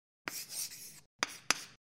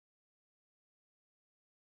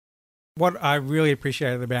What I really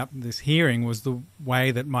appreciated about this hearing was the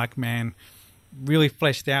way that Mike Mann really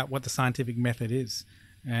fleshed out what the scientific method is.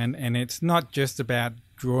 And it's not just about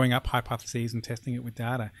drawing up hypotheses and testing it with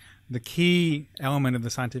data. The key element of the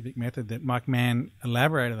scientific method that Mike Mann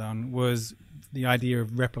elaborated on was the idea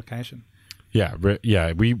of replication. Yeah,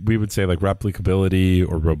 we would say like replicability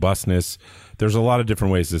or robustness. There's a lot of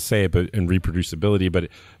different ways to say it, and reproducibility. But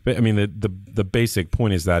I mean, the basic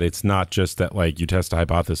point is that it's not just that like you test a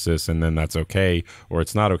hypothesis and then that's okay or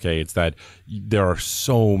it's not okay. It's that there are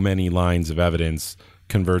so many lines of evidence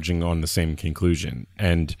converging on the same conclusion,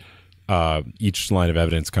 and each line of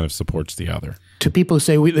evidence kind of supports the other. To people who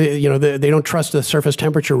say, they don't trust the surface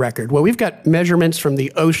temperature record. Well, we've got measurements from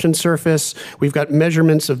the ocean surface. We've got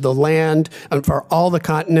measurements of the land for all the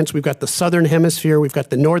continents. We've got the southern hemisphere. We've got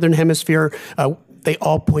the northern hemisphere. They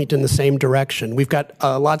all point in the same direction. We've got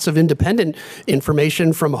lots of independent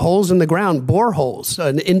information from holes in the ground, boreholes,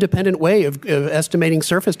 an independent way of estimating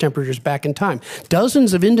surface temperatures back in time.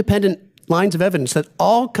 Dozens of independent lines of evidence that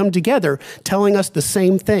all come together telling us the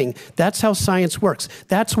same thing. That's how science works.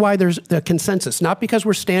 That's why there's the consensus, not because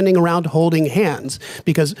we're standing around holding hands,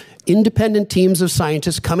 because independent teams of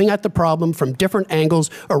scientists coming at the problem from different angles,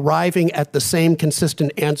 arriving at the same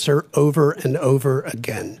consistent answer over and over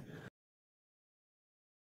again.